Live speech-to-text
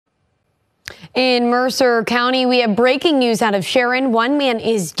In Mercer County, we have breaking news out of Sharon. One man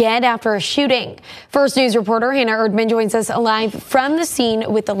is dead after a shooting. First News reporter Hannah Erdman joins us live from the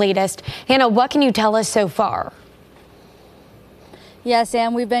scene with the latest. Hannah, what can you tell us so far? Yes,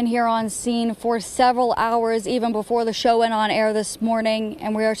 Sam, we've been here on scene for several hours, even before the show went on air this morning,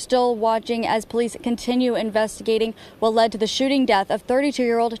 and we are still watching as police continue investigating what led to the shooting death of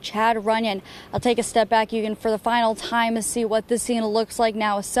 32-year-old Chad Runyan. I'll take a step back. You can, for the final time, see what this scene looks like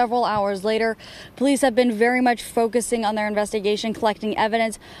now several hours later. Police have been very much focusing on their investigation, collecting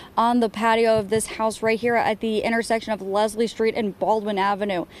evidence on the patio of this house right here at the intersection of Leslie Street and Baldwin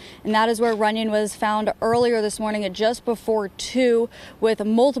Avenue. And that is where Runyan was found earlier this morning at just before 2. With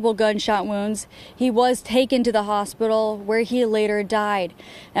multiple gunshot wounds. He was taken to the hospital where he later died.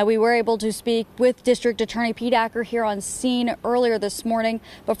 Now, we were able to speak with District Attorney Pete Acker here on scene earlier this morning.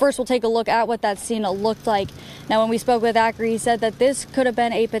 But first, we'll take a look at what that scene looked like. Now, when we spoke with Acker, he said that this could have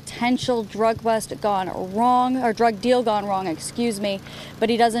been a potential drug bust gone wrong, or drug deal gone wrong, excuse me. But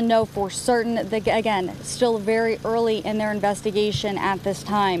he doesn't know for certain. Again, still very early in their investigation at this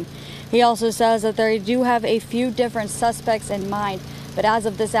time. He also says that they do have a few different suspects in mind, but as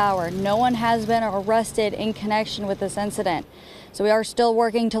of this hour, no one has been arrested in connection with this incident. So we are still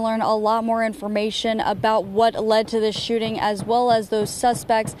working to learn a lot more information about what led to this shooting, as well as those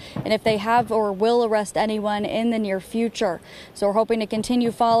suspects, and if they have or will arrest anyone in the near future. So we're hoping to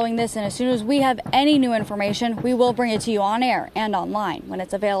continue following this, and as soon as we have any new information, we will bring it to you on air and online when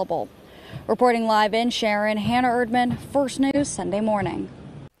it's available. Reporting live in Sharon, Hannah Erdman, First News Sunday Morning.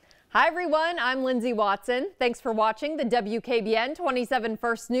 Hi everyone, I'm Lindsay Watson. Thanks for watching the WKBN 27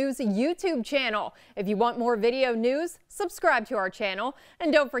 First News YouTube channel. If you want more video news, subscribe to our channel.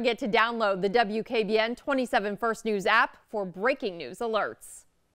 And don't forget to download the WKBN 27 First News app for breaking news alerts.